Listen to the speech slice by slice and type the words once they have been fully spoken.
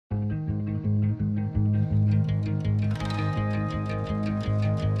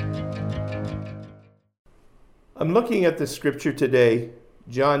I'm looking at the scripture today,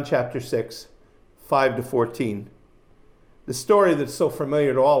 John chapter 6, 5 to 14. The story that's so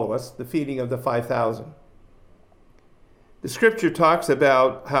familiar to all of us, the feeding of the 5,000. The scripture talks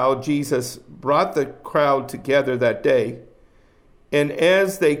about how Jesus brought the crowd together that day, and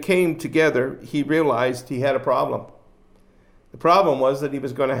as they came together, he realized he had a problem. The problem was that he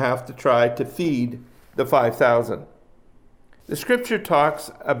was going to have to try to feed the 5,000. The scripture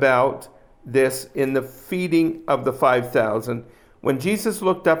talks about this in the feeding of the 5,000, when Jesus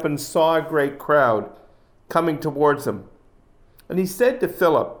looked up and saw a great crowd coming towards him. And he said to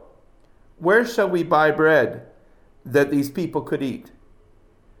Philip, "Where shall we buy bread that these people could eat?"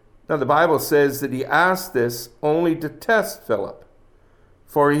 Now the Bible says that he asked this only to test Philip,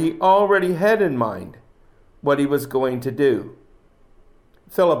 for he already had in mind what he was going to do.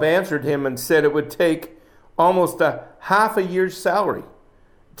 Philip answered him and said it would take almost a half a year's salary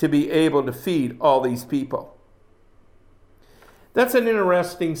to be able to feed all these people. That's an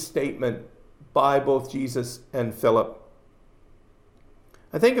interesting statement by both Jesus and Philip.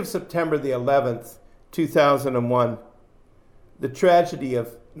 I think of September the 11th, 2001, the tragedy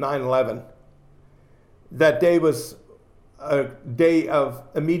of 9/11. That day was a day of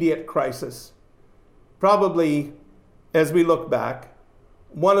immediate crisis. Probably, as we look back,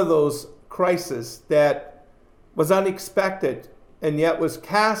 one of those crises that was unexpected and yet was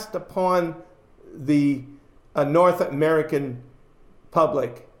cast upon the North American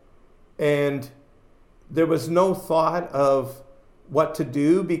public. And there was no thought of what to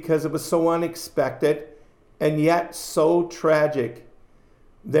do because it was so unexpected and yet so tragic.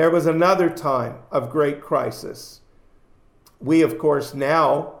 There was another time of great crisis. We, of course,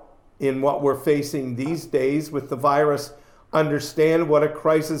 now, in what we're facing these days with the virus, understand what a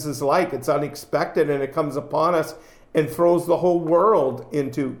crisis is like. It's unexpected and it comes upon us and throws the whole world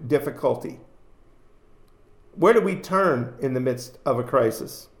into difficulty. Where do we turn in the midst of a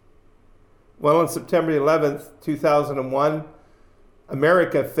crisis? Well, on September 11th, 2001,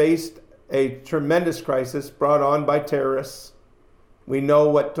 America faced a tremendous crisis brought on by terrorists. We know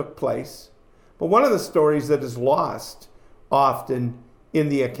what took place. But one of the stories that is lost often in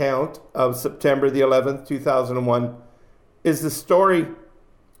the account of September the 11th, 2001, is the story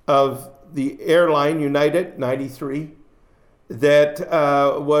of the airline United 93 that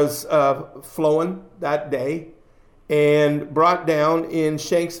was flown that day and brought down in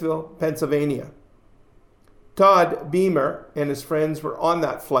Shanksville, Pennsylvania. Todd Beamer and his friends were on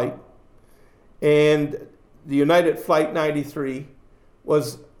that flight, and the United Flight 93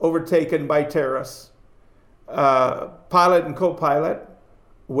 was overtaken by terrorists. Pilot and co-pilot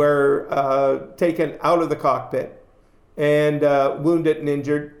were taken out of the cockpit and wounded and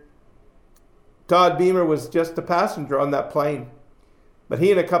injured. Todd Beamer was just a passenger on that plane, but he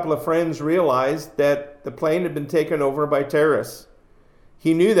and a couple of friends realized that the plane had been taken over by terrorists.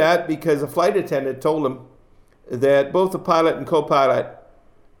 He knew that because a flight attendant told him that both the pilot and co-pilot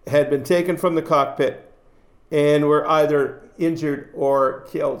had been taken from the cockpit and were either injured or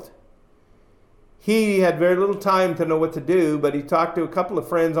killed. He had very little time to know what to do, but he talked to a couple of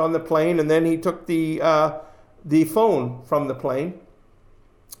friends on the plane, and then he took the phone from the plane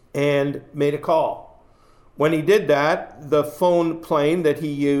and made a call. When he did that, the phone plane that he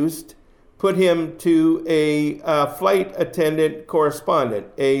used put him to a flight attendant correspondent,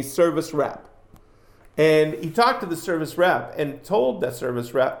 a service rep. And he talked to the service rep and told that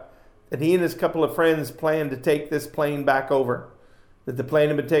service rep that he and his couple of friends planned to take this plane back over. That the plane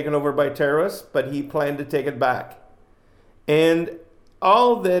had been taken over by terrorists, but he planned to take it back. And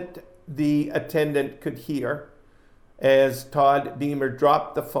all that the attendant could hear as Todd Beamer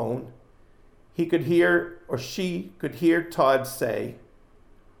dropped the phone, he could hear, or she could hear Todd say,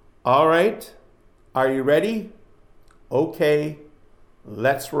 "All right, are you ready? Okay,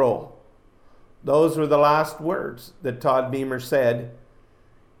 let's roll." Those were the last words that Todd Beamer said.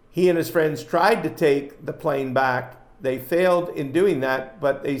 He and his friends tried to take the plane back. They failed in doing that,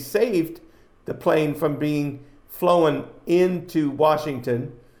 but they saved the plane from being flown into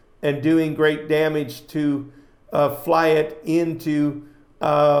Washington and doing great damage to fly it into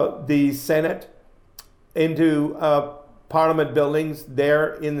the Senate, into Parliament buildings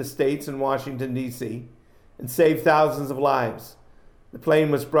there in the States in Washington, D.C., and save thousands of lives. The plane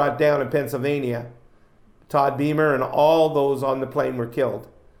was brought down in Pennsylvania. Todd Beamer and all those on the plane were killed,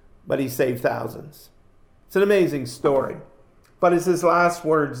 but he saved thousands. It's an amazing story, but it's his last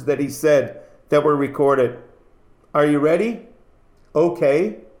words that he said that were recorded. Are you ready?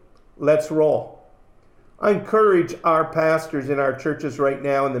 Okay, let's roll. I encourage our pastors in our churches right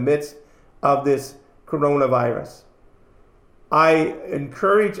now in the midst of this coronavirus. I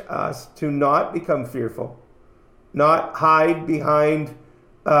encourage us to not become fearful, not hide behind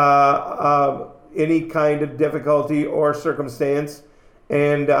any kind of difficulty or circumstance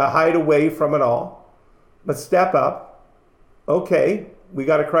and hide away from it all, but step up. Okay, we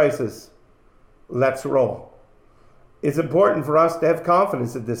got a crisis. Let's roll. It's important for us to have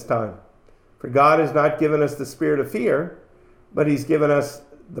confidence at this time. For God has not given us the spirit of fear, but he's given us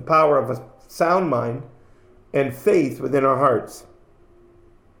the power of a sound mind and faith within our hearts.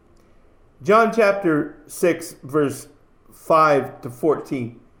 John chapter 6, verse 5 to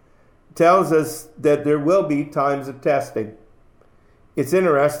 14 tells us that there will be times of testing. It's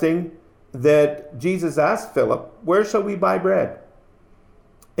interesting that Jesus asked Philip, "Where shall we buy bread?"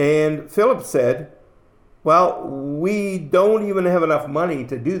 And Philip said, "Well, we don't even have enough money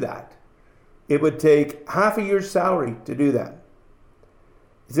to do that. It would take half a year's salary to do that."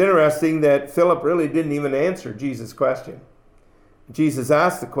 It's interesting that Philip really didn't even answer Jesus' question. Jesus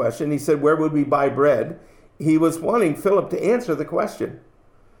asked the question. He said, "Where would we buy bread?" He was wanting Philip to answer the question.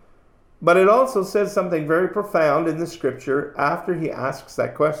 But it also says something very profound in the scripture after he asks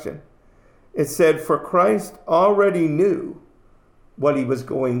that question. It said, "For Christ already knew what he was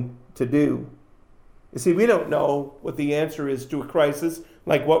going to do." You see, we don't know what the answer is to a crisis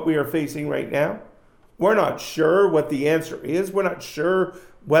like what we are facing right now. We're not sure what the answer is. We're not sure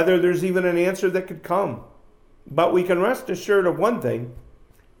whether there's even an answer that could come. But we can rest assured of one thing.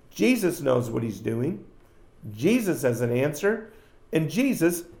 Jesus knows what he's doing. Jesus has an answer. And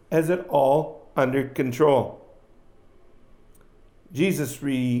Jesus has it all under control. Jesus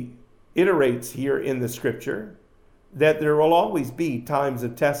reiterates here in the scripture that there will always be times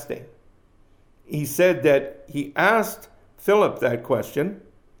of testing. He said that he asked Philip that question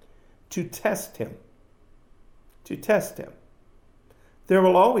to test him. To test him. There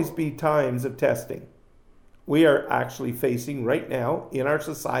will always be times of testing. We are actually facing right now in our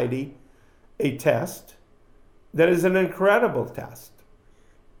society a test that is an incredible test.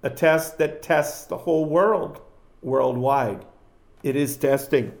 A test that tests the whole world, worldwide. It is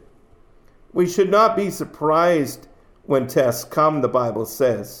testing. We should not be surprised when tests come, the Bible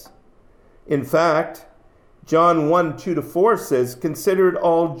says. In fact, John 1, 2-4 says, "Consider it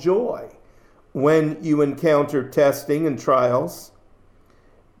all joy when you encounter testing and trials."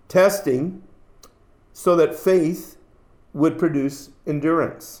 Testing so that faith would produce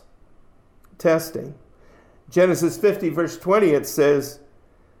endurance. Testing. Genesis 50, verse 20, it says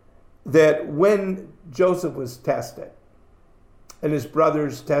that when Joseph was tested, and his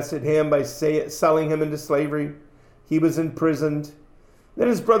brothers tested him by selling him into slavery, he was imprisoned. Then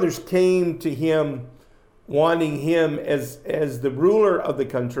his brothers came to him, wanting him as the ruler of the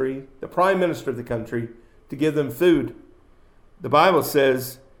country, the prime minister of the country, to give them food. The Bible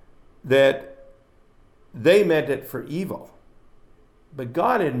says that they meant it for evil, but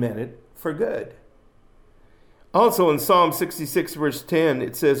God had meant it for good. Also in Psalm 66, verse 10,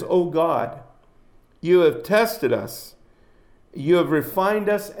 it says, "O God, you have tested us. You have refined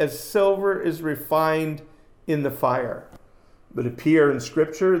us as silver is refined in the fire." But it appears in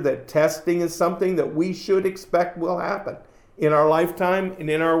Scripture that testing is something that we should expect will happen in our lifetime and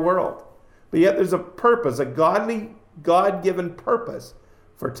in our world. But yet there's a purpose, a godly, God-given purpose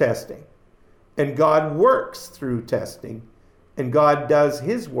for testing. And God works through testing. And God does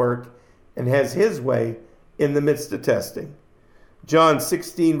his work and has his way in the midst of testing. John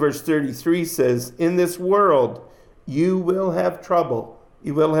 16, verse 33 says, "In this world you will have trouble.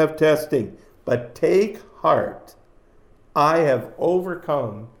 You will have testing. But take heart. I have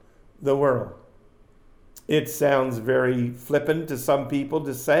overcome the world." It sounds very flippant to some people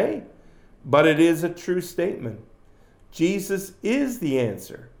to say, but it is a true statement. Jesus is the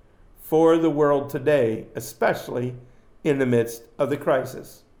answer for the world today, especially in the midst of the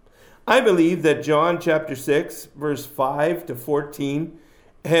crisis. I believe that John chapter 6, verse 5 to 14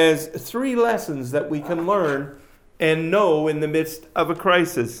 has 3 lessons that we can learn and know in the midst of a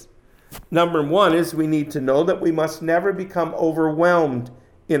crisis. Number 1 is we need to know that we must never become overwhelmed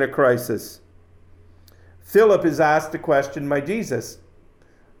in a crisis. Philip is asked the question by Jesus,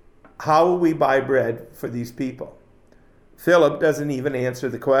 how will we buy bread for these people? Philip doesn't even answer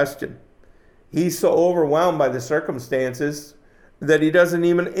the question. He's so overwhelmed by the circumstances that he doesn't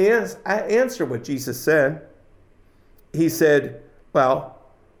even answer what Jesus said. He said, well,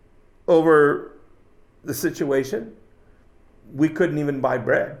 over the situation, we couldn't even buy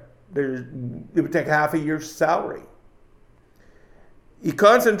bread. It would take half a year's salary. He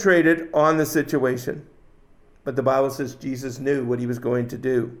concentrated on the situation, but the Bible says Jesus knew what he was going to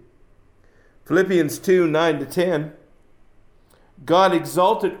do. Philippians 2, 9-10, God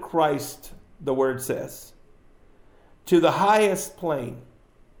exalted Christ, the word says, to the highest plane,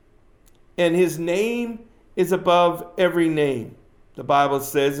 and his name is above every name. The Bible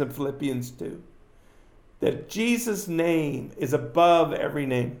says in Philippians 2 that Jesus' name is above every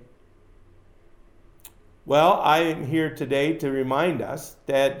name. Well, I am here today to remind us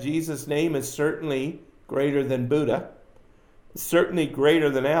that Jesus' name is certainly greater than Buddha, certainly greater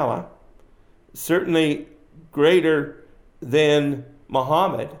than Allah, certainly greater than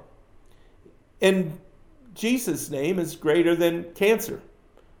Muhammad. And Jesus' name is greater than cancer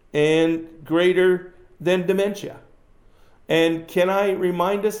and greater than dementia. And can I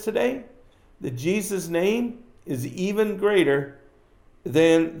remind us today that Jesus' name is even greater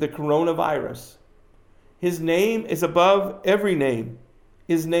than the coronavirus? His name is above every name.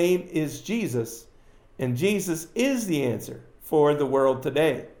 His name is Jesus. And Jesus is the answer for the world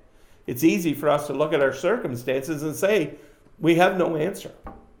today. It's easy for us to look at our circumstances and say, we have no answer.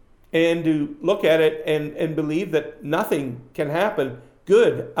 And to look at it and believe that nothing can happen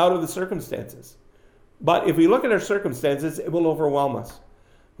good out of the circumstances. But if we look at our circumstances, it will overwhelm us.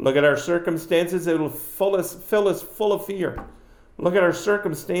 Look at our circumstances, it will fill us full of fear. Look at our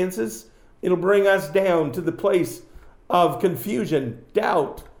circumstances, it'll bring us down to the place of confusion,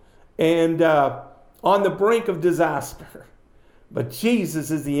 doubt, and on the brink of disaster. But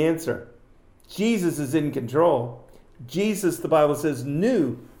Jesus is the answer. Jesus is in control. Jesus, the Bible says,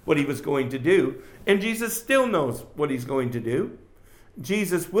 knew what he was going to do, and Jesus still knows what he's going to do.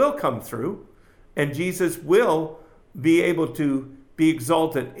 Jesus will come through, and Jesus will be able to be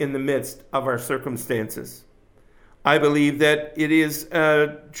exalted in the midst of our circumstances. I believe that it is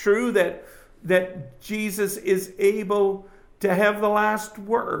true that Jesus is able to have the last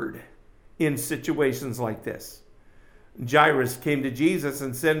word in situations like this. Jairus came to Jesus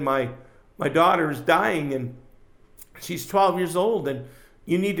and said, my daughter is dying, and she's 12 years old, and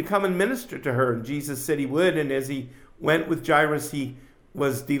you need to come and minister to her. And Jesus said he would, and as he went with Jairus, he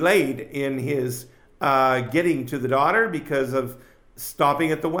was delayed in his getting to the daughter because of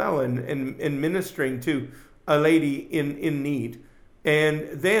stopping at the well and ministering to a lady in need. And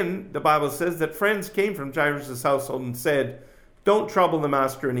then the Bible says that friends came from Jairus' household and said, don't trouble the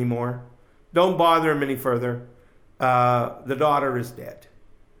master anymore. Don't bother him any further. The daughter is dead.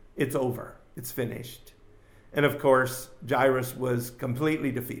 It's over. It's finished. And of course, Jairus was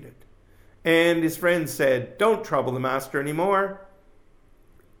completely defeated. And his friends said, don't trouble the master anymore.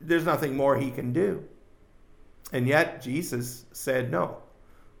 There's nothing more he can do. And yet Jesus said, no,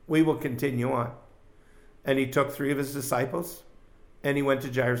 we will continue on. And he took 3 of his disciples and he went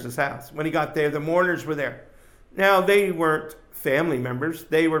to Jairus' house. When he got there, the mourners were there. Now, they weren't family members.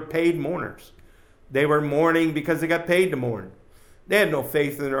 They were paid mourners. They were mourning because they got paid to mourn. They had no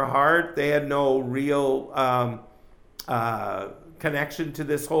faith in their heart. They had no real connection to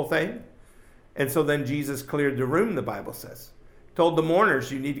this whole thing. And so then Jesus cleared the room, the Bible says. Told the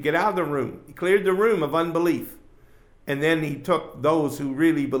mourners, you need to get out of the room. He cleared the room of unbelief. And then he took those who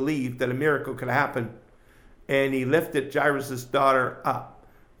really believed that a miracle could happen, and he lifted Jairus' daughter up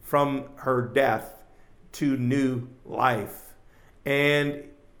from her death to new life. And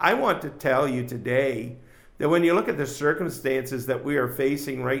I want to tell you today that when you look at the circumstances that we are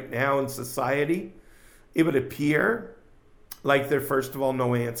facing right now in society, it would appear like there's first of all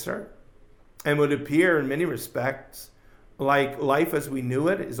no answer, and would appear in many respects like life as we knew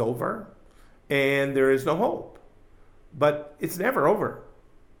it is over and there is no hope. But it's never over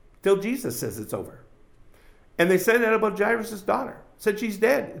till Jesus says it's over. And they said that about Jairus' daughter. Said she's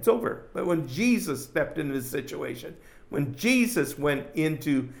dead, it's over. But when Jesus stepped into the situation, when Jesus went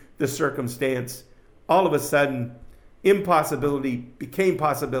into the circumstance, all of a sudden, impossibility became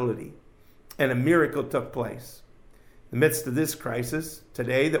possibility, and a miracle took place. In the midst of this crisis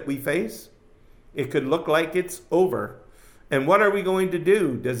today that we face, it could look like it's over. And what are we going to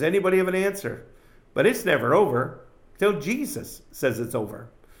do? Does anybody have an answer? But it's never over till Jesus says it's over.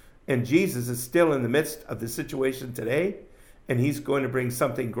 And Jesus is still in the midst of the situation today, and he's going to bring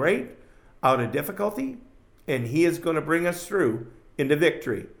something great out of difficulty, and he is going to bring us through into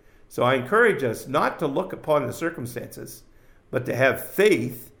victory. So I encourage us not to look upon the circumstances, but to have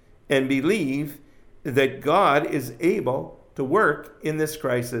faith and believe that God is able to work in this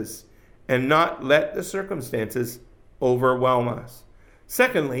crisis and not let the circumstances overwhelm us.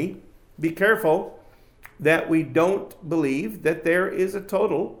 Secondly, be careful that we don't believe that there is a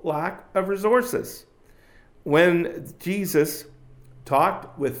total lack of resources. When Jesus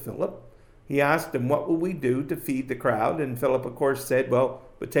talked with Philip, he asked him, what will we do to feed the crowd? And Philip, of course, said, well,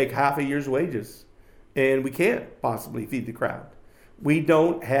 it would take half a year's wages, and we can't possibly feed the crowd. We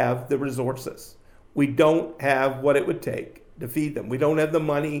don't have the resources. We don't have what it would take to feed them. We don't have the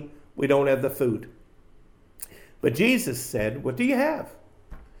money. We don't have the food. But Jesus said, what do you have?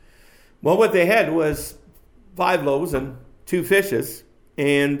 Well, what they had was 5 loaves and 2 fishes,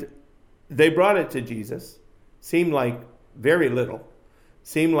 and they brought it to Jesus. Seemed like very little.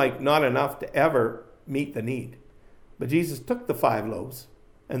 Seemed like not enough to ever meet the need. But Jesus took the 5 loaves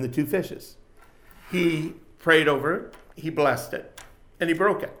and the 2 fishes. He prayed over it, he blessed it, and he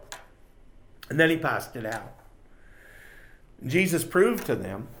broke it. And then he passed it out. Jesus proved to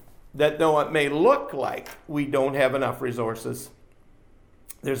them that though it may look like we don't have enough resources,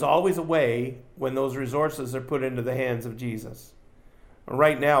 there's always a way when those resources are put into the hands of Jesus.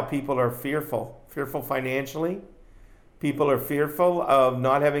 Right now, people are fearful financially. People are fearful of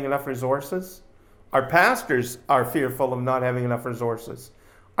not having enough resources. Our pastors are fearful of not having enough resources.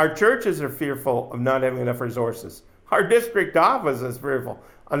 Our churches are fearful of not having enough resources. Our district office is fearful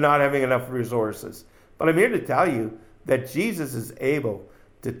of not having enough resources. But I'm here to tell you that Jesus is able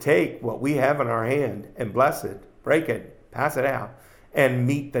to take what we have in our hand and bless it, break it, pass it out, and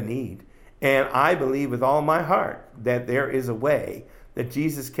meet the need. And I believe with all my heart that there is a way that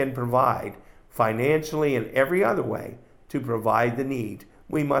Jesus can provide financially and every other way to provide the need.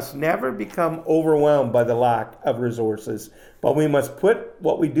 We must never become overwhelmed by the lack of resources, but we must put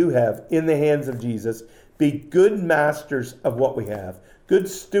what we do have in the hands of Jesus, be good masters of what we have, good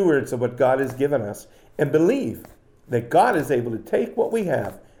stewards of what God has given us, and believe that God is able to take what we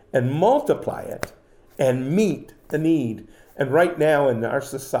have and multiply it and meet the need. And right now in our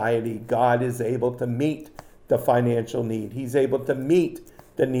society, God is able to meet the financial need. He's able to meet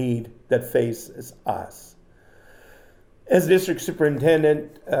the need that faces us. As district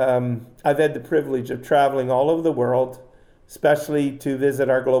superintendent, I've had the privilege of traveling all over the world, especially to visit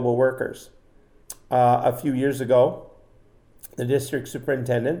our global workers. A few years ago, the district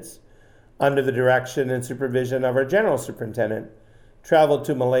superintendents, under the direction and supervision of our general superintendent, traveled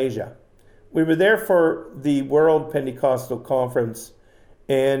to Malaysia. We were there for the World Pentecostal Conference,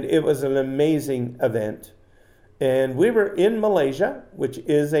 and it was an amazing event. And we were in Malaysia, which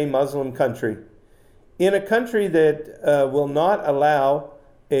is a Muslim country, in a country that will not allow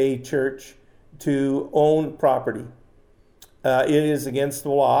a church to own property. It is against the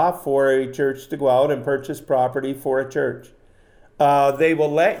law for a church to go out and purchase property for a church. They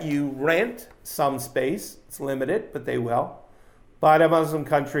will let you rent some space. It's limited, but they will. But a Muslim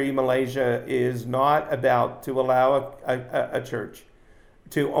country, Malaysia, is not about to allow a church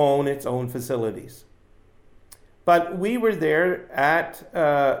to own its own facilities. But we were there at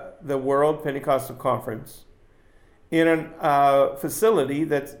the World Pentecostal Conference in a facility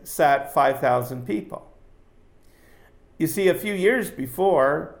that sat 5,000 people. You see, a few years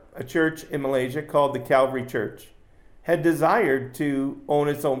before, a church in Malaysia called the Calvary Church had desired to own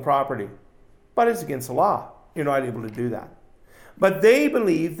its own property. But it's against the law. You're not able to do that. But they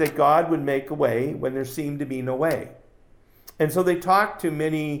believed that God would make a way when there seemed to be no way. And so they talked to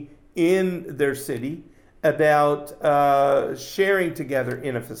many in their city about sharing together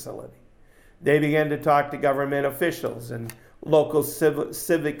in a facility. They began to talk to government officials and local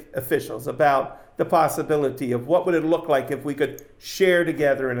civic officials about the possibility of what would it look like if we could share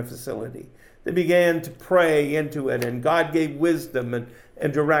together in a facility. They began to pray into it, and God gave wisdom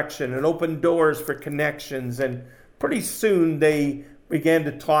and direction and opened doors for connections. And pretty soon they began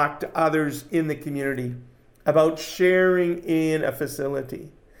to talk to others in the community about sharing in a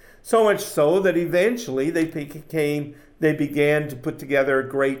facility. So much so that eventually they began to put together a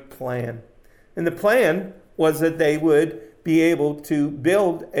great plan. And the plan was that they would be able to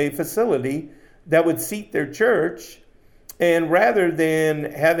build a facility that would seat their church, and rather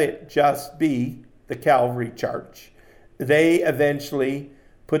than have it just be the Calvary Church, they eventually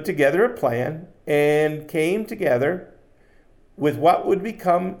put together a plan and came together with what would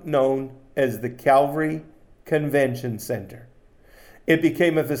become known as the Calvary Convention Center. It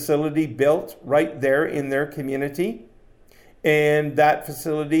became a facility built right there in their community, and that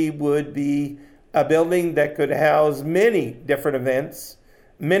facility would be a building that could house many different events,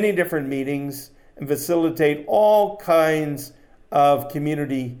 many different meetings, and facilitate all kinds of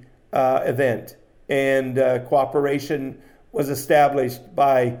community event. And cooperation was established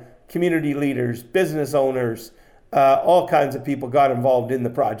by community leaders, business owners, all kinds of people got involved in the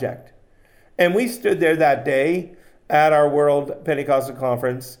project. And we stood there that day at our World Pentecostal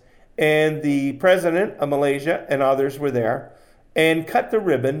Conference, and the president of Malaysia and others were there, and cut the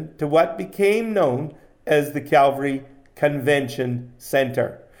ribbon to what became known as the Calvary Convention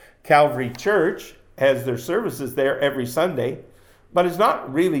Center. Calvary Church has their services there every Sunday, but it's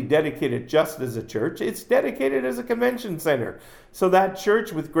not really dedicated just as a church. It's dedicated as a convention center. So that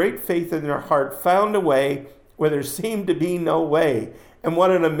church, with great faith in their heart, found a way where there seemed to be no way. And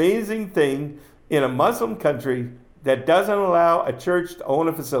what an amazing thing in a Muslim country that doesn't allow a church to own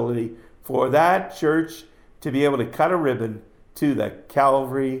a facility, for that church to be able to cut a ribbon to the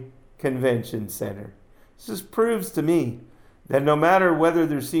Calvary Convention Center. This just proves to me that no matter whether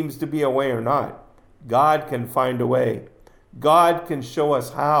there seems to be a way or not, God can find a way. God can show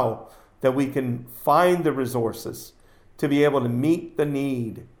us how that we can find the resources to be able to meet the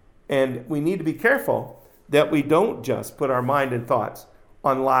need. And we need to be careful that we don't just put our mind and thoughts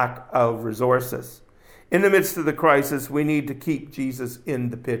on lack of resources. In the midst of the crisis, we need to keep Jesus in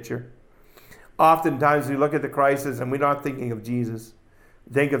the picture. Oftentimes we look at the crisis and we're not thinking of Jesus.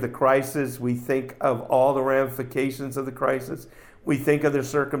 Think of the crisis, we think of all the ramifications of the crisis. We think of the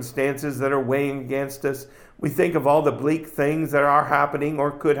circumstances that are weighing against us. We think of all the bleak things that are happening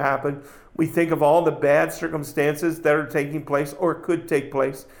or could happen. We think of all the bad circumstances that are taking place or could take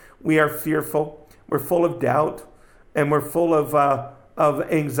place. We are fearful. We're full of doubt, and we're full of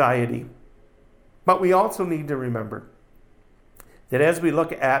anxiety. But we also need to remember that as we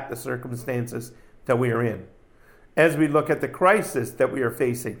look at the circumstances that we are in, as we look at the crisis that we are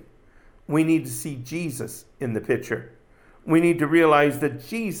facing, we need to see Jesus in the picture. We need to realize that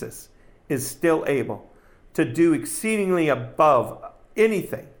Jesus is still able to do exceedingly above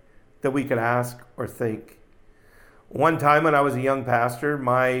anything that we could ask or think. One time when I was a young pastor,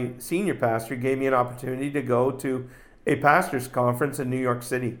 my senior pastor gave me an opportunity to go to a pastor's conference in New York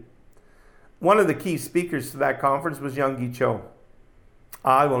City. One of the key speakers to that conference was Yonggi Cho.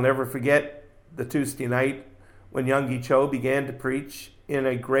 I will never forget the Tuesday night when Yonggi Cho began to preach in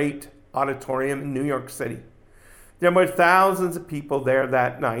a great auditorium in New York City. There were thousands of people there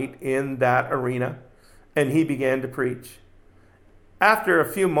that night in that arena, and he began to preach. After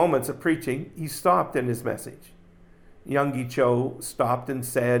a few moments of preaching, he stopped in his message. Yonggi Cho stopped and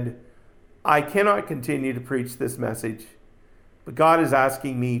said, "I cannot continue to preach this message, but God is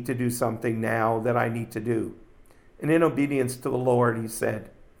asking me to do something now that I need to do." And in obedience to the Lord, he said,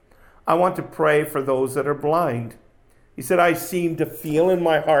 "I want to pray for those that are blind." He said, "I seem to feel in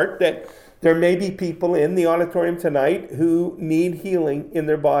my heart that there may be people in the auditorium tonight who need healing in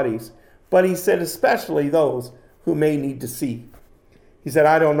their bodies." But he said, especially those who may need to see. He said,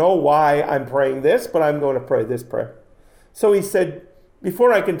 "I don't know why I'm praying this, but I'm going to pray this prayer." So he said,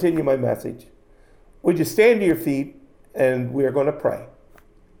 "Before I continue my message, would you stand to your feet, and we are going to pray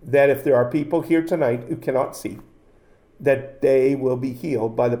that if there are people here tonight who cannot see, that they will be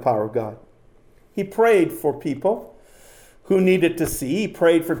healed by the power of God." He prayed for people who needed to see. He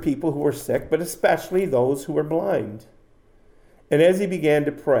prayed for people who were sick, but especially those who were blind. And as he began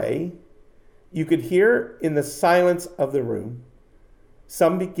to pray, you could hear in the silence of the room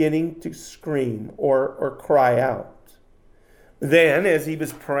some beginning to scream or cry out. Then, as he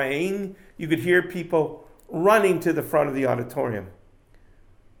was praying, you could hear people running to the front of the auditorium.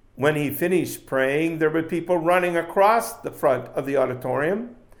 When he finished praying, there were people running across the front of the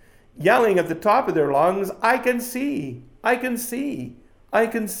auditorium, yelling at the top of their lungs, "I can see, I can see, I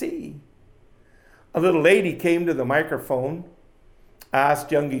can see." A little lady came to the microphone, asked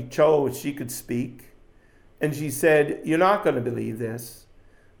Yonggi Cho if she could speak, and she said, "You're not going to believe this,"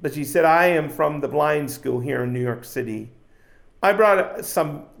 but she said, "I am from the blind school here in New York City. I brought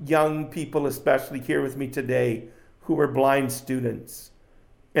some young people, especially here with me today, who were blind students.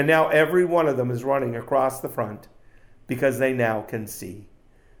 And now every one of them is running across the front because they now can see.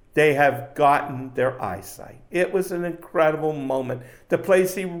 They have gotten their eyesight." It was an incredible moment. The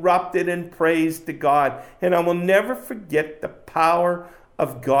place erupted in praise to God. And I will never forget the power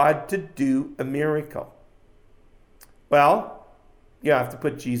of God to do a miracle. Well, you have to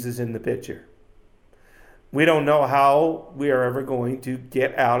put Jesus in the picture. We don't know how we are ever going to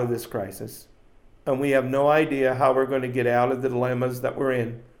get out of this crisis. And we have no idea how we're going to get out of the dilemmas that we're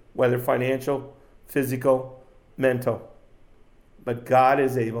in, whether financial, physical, mental. But God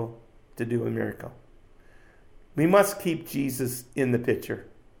is able to do a miracle. We must keep Jesus in the picture.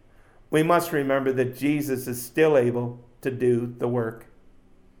 We must remember that Jesus is still able to do the work.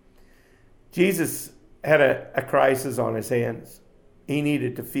 Jesus had a crisis on his hands. He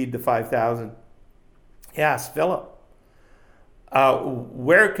needed to feed the 5,000. He asked Philip,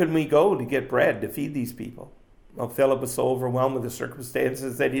 "Where can we go to get bread to feed these people?" Well, Philip was so overwhelmed with the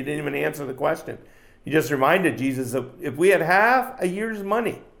circumstances that he didn't even answer the question. He just reminded Jesus that if we had half a year's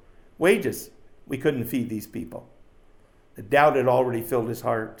money, wages, we couldn't feed these people. The doubt had already filled his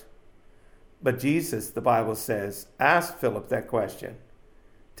heart. But Jesus, the Bible says, asked Philip that question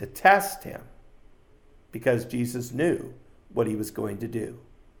to test him, because Jesus knew what he was going to do.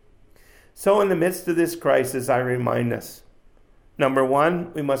 So in the midst of this crisis, I remind us, number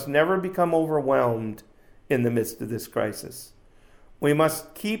one, we must never become overwhelmed in the midst of this crisis. We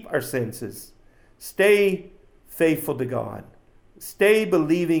must keep our senses, stay faithful to God, stay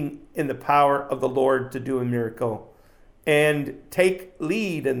believing in the power of the Lord to do a miracle and take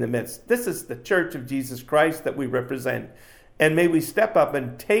lead in the midst. This is the church of Jesus Christ that we represent. And may we step up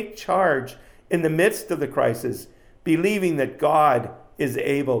and take charge in the midst of the crisis, believing that God is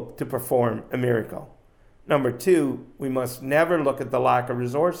able to perform a miracle. Number 2, we must never look at the lack of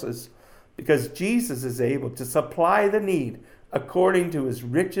resources, because Jesus is able to supply the need according to his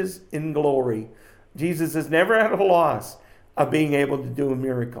riches in glory. Jesus is never at a loss of being able to do a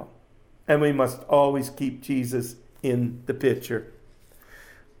miracle. And we must always keep Jesus in the picture.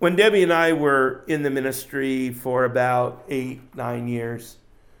 When Debbie and I were in the ministry for about 8-9 years,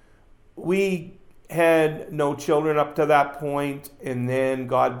 we had no children up to that point, and then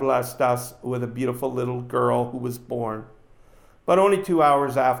God blessed us with a beautiful little girl who was born. But only 2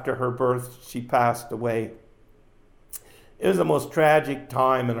 hours after her birth, she passed away. It was the most tragic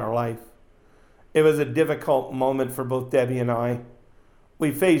time in our life. It was a difficult moment for both Debbie and I.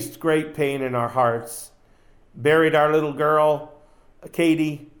 We faced great pain in our hearts, buried our little girl,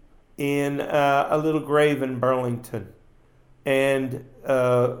 Katie, in a little grave in Burlington, and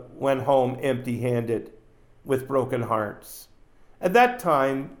went home empty-handed with broken hearts. At that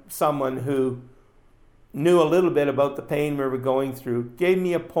time, someone who knew a little bit about the pain we were going through gave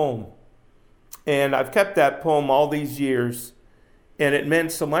me a poem. And I've kept that poem all these years, and it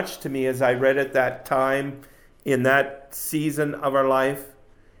meant so much to me as I read it that time in that season of our life.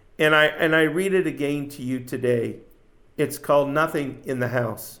 And I read it again to you today. It's called Nothing in the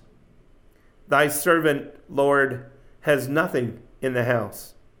House. Thy servant, Lord, has nothing in the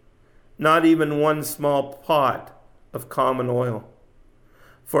house, not even one small pot of common oil.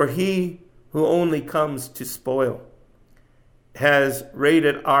 For he who only comes to spoil has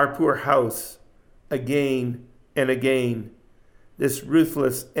raided our poor house again and again, this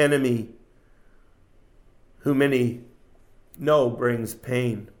ruthless enemy who many know brings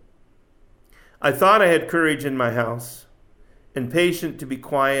pain. I thought I had courage in my house and patience to be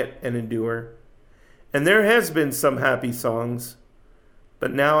quiet and endure. And there has been some happy songs,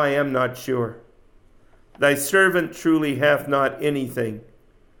 but now I am not sure. Thy servant truly hath not anything,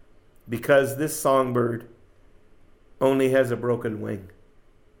 because this songbird only has a broken wing.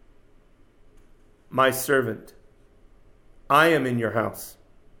 My servant, I am in your house.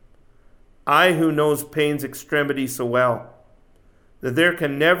 I who knows pain's extremity so well, that there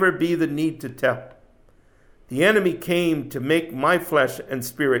can never be the need to tell. The enemy came to make my flesh and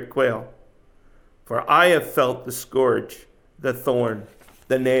spirit quail. For I have felt the scourge, the thorn,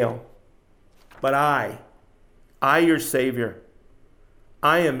 the nail. But I, your Savior,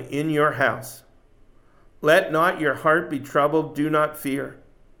 I am in your house. Let not your heart be troubled, do not fear.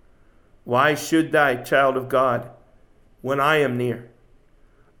 Why should thy child of God, when I am near?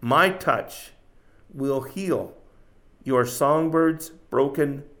 My touch will heal your songbird's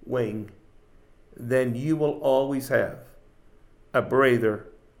broken wing. Then you will always have a braver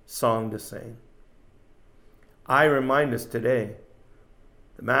song to sing. I remind us today,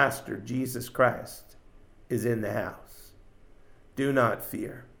 the Master, Jesus Christ, is in the house. Do not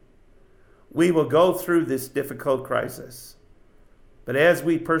fear. We will go through this difficult crisis, but as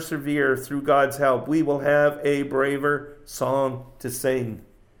we persevere through God's help, we will have a braver song to sing.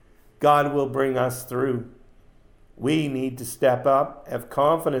 God will bring us through. We need to step up, have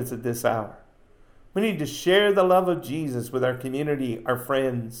confidence at this hour. We need to share the love of Jesus with our community, our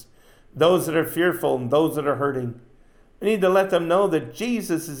friends, those that are fearful and those that are hurting. We need to let them know that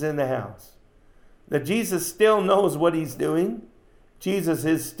Jesus is in the house, that Jesus still knows what he's doing. Jesus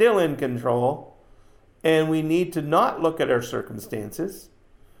is still in control, and we need to not look at our circumstances,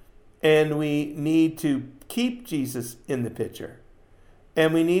 and we need to keep Jesus in the picture,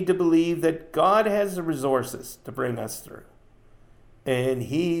 and we need to believe that God has the resources to bring us through, and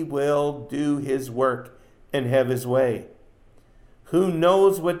he will do his work and have his way. Who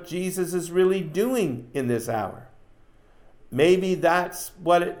knows what Jesus is really doing in this hour? Maybe that's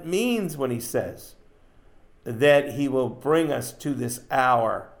what it means when he says that he will bring us to this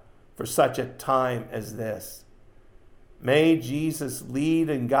hour for such a time as this. May Jesus lead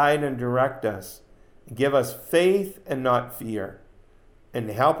and guide and direct us, give us faith and not fear, and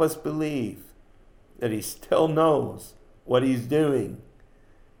help us believe that he still knows what he's doing,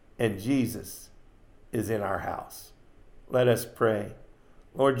 and Jesus is in our house. Let us pray.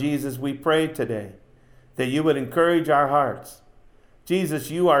 Lord Jesus, we pray today that you would encourage our hearts.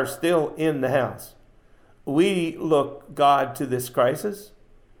 Jesus, you are still in the house. We look, God, to this crisis,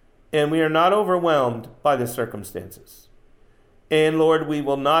 and we are not overwhelmed by the circumstances. And Lord, we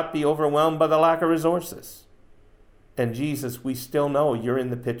will not be overwhelmed by the lack of resources. And Jesus, we still know you're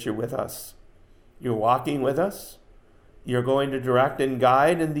in the picture with us. You're walking with us. you're going to direct and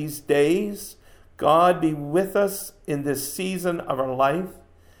guide in these days. God, be with us in this season of our life.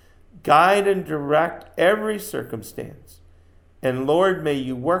 Guide and direct every circumstance. And Lord, may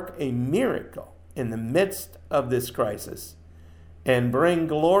you work a miracle in the midst of this crisis and bring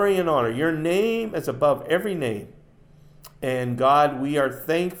glory and honor. Your name is above every name. And God, we are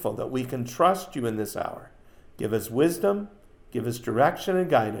thankful that we can trust you in this hour. Give us wisdom, give us direction and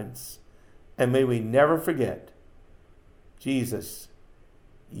guidance, and may we never forget, Jesus,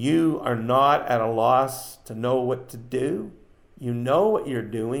 you are not at a loss to know what to do. You know what you're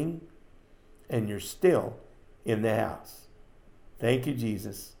doing, and you're still in the house. Thank you,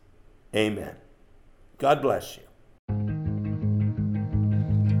 Jesus. Amen. God bless you.